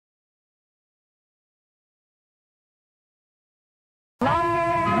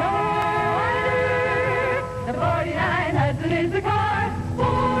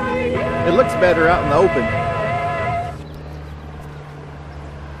looks better out in the open.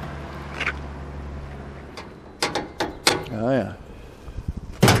 Oh yeah.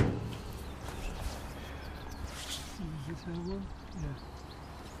 Yeah.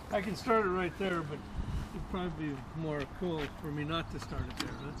 I can start it right there, but it'd probably be more cool for me not to start it there,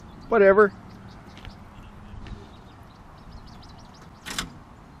 huh? Whatever.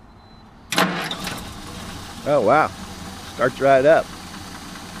 Oh wow. Starts right up.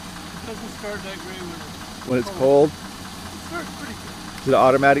 It doesn't start that great When it's cold. It starts pretty good. Is it an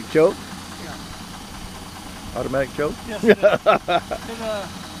automatic choke? Yeah. Automatic choke? Yes, it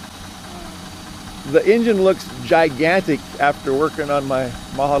is. The engine looks gigantic after working on my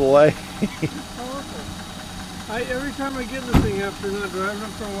Model A. Every time I get in the thing after not driving it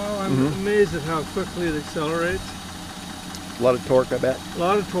for a while, I'm amazed at how quickly it accelerates. A lot of torque, I bet. A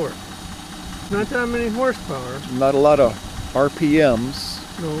lot of torque. Not that many horsepower. Not a lot of RPMs.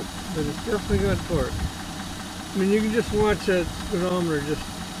 No, but it's definitely got torque. I mean, you can just watch that speedometer just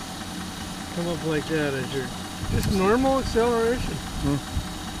come up like that as your just normal acceleration.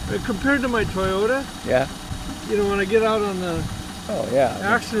 Compared to my Toyota, yeah. You know, when I get out on the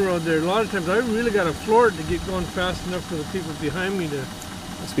accident road there, a lot of times I really got to floor it to get going fast enough for the people behind me to.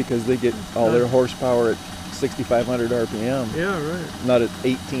 That's because they get all their horsepower at 6,500 RPM. Yeah, right. Not at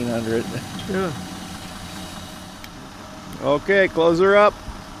 1,800. Yeah. Okay, close her up.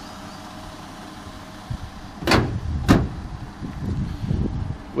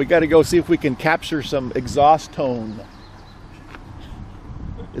 We got to go see if we can capture some exhaust tone.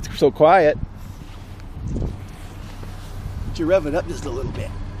 It's so quiet. But you rev it up just a little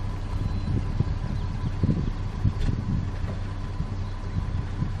bit.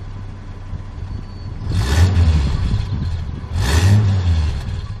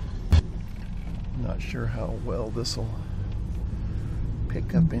 Not sure how well this will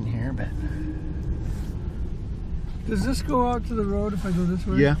pick up in here, but does this go out to the road if I go this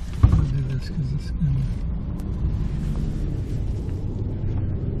way? Yeah. I'll do this because it's gonna...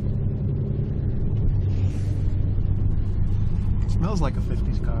 Smells like a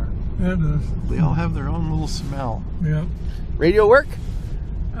 50s car. Yeah, it does. They all have their own little smell. Yeah. Radio work?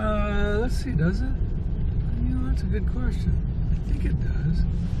 Let's see, does it? You know, that's a good question. I think it does.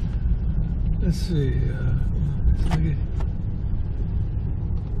 Let's see.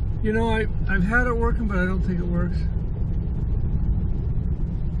 You know, I've had it working, but I don't think it works.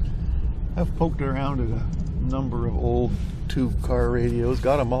 I've poked around at a number of old tube car radios,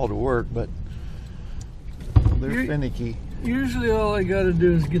 got them all to work, but they're finicky. Usually all I got to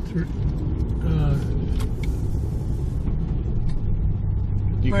do is get the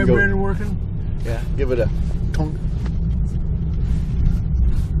vibrator working. Yeah, give it a tonk.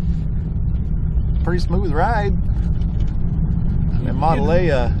 Pretty smooth ride. And Model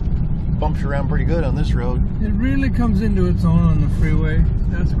A bumps around pretty good on this road. It really comes into its own on the freeway.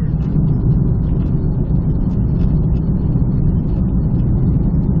 That's where.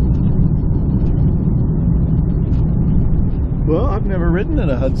 Well, I've never ridden in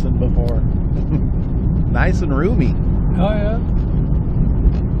a Hudson before. Nice and roomy. Oh yeah.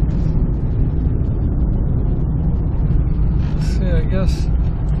 Let's see, I guess.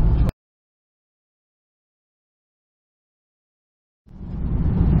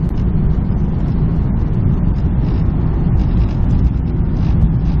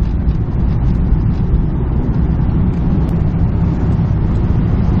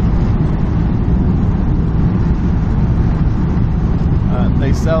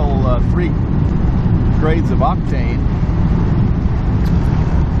 They sell 3 grades of octane.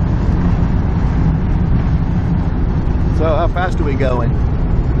 So how fast are we going?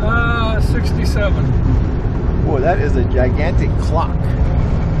 67. Boy, that is a gigantic clock.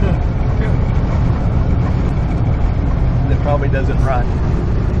 Yeah. That probably doesn't run.